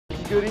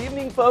Good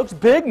evening, folks.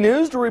 Big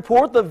news to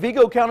report. The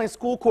Vigo County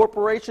School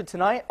Corporation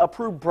tonight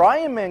approved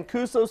Brian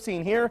Mancuso,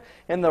 seen here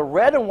in the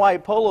red and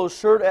white polo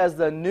shirt, as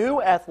the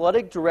new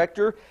athletic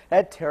director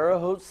at Terre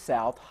Haute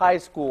South High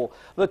School.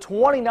 The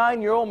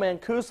 29-year-old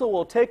Mancuso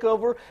will take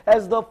over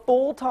as the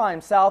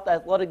full-time South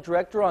athletic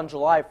director on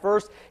July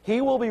 1st. He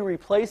will be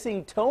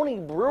replacing Tony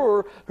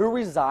Brewer, who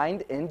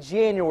resigned in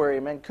January.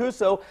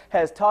 Mancuso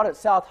has taught at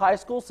South High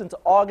School since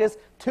August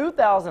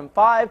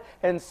 2005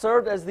 and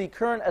served as the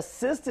current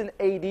assistant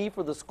AD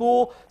for the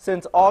school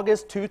since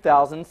August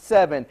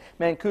 2007.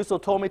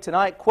 Mancuso told me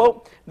tonight,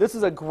 quote, "This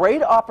is a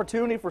great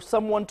opportunity for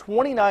someone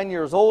 29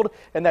 years old,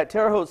 and that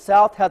Terre Haute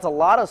South has a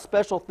lot of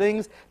special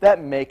things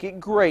that make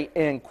it great,"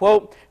 end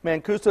quote.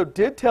 Mancuso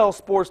did tell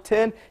Sports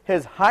 10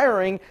 his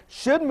hiring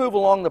should move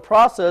along the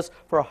process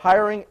for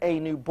hiring a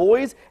new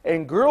boys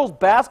and girls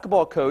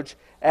basketball coach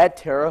at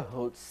Terre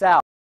Haute South.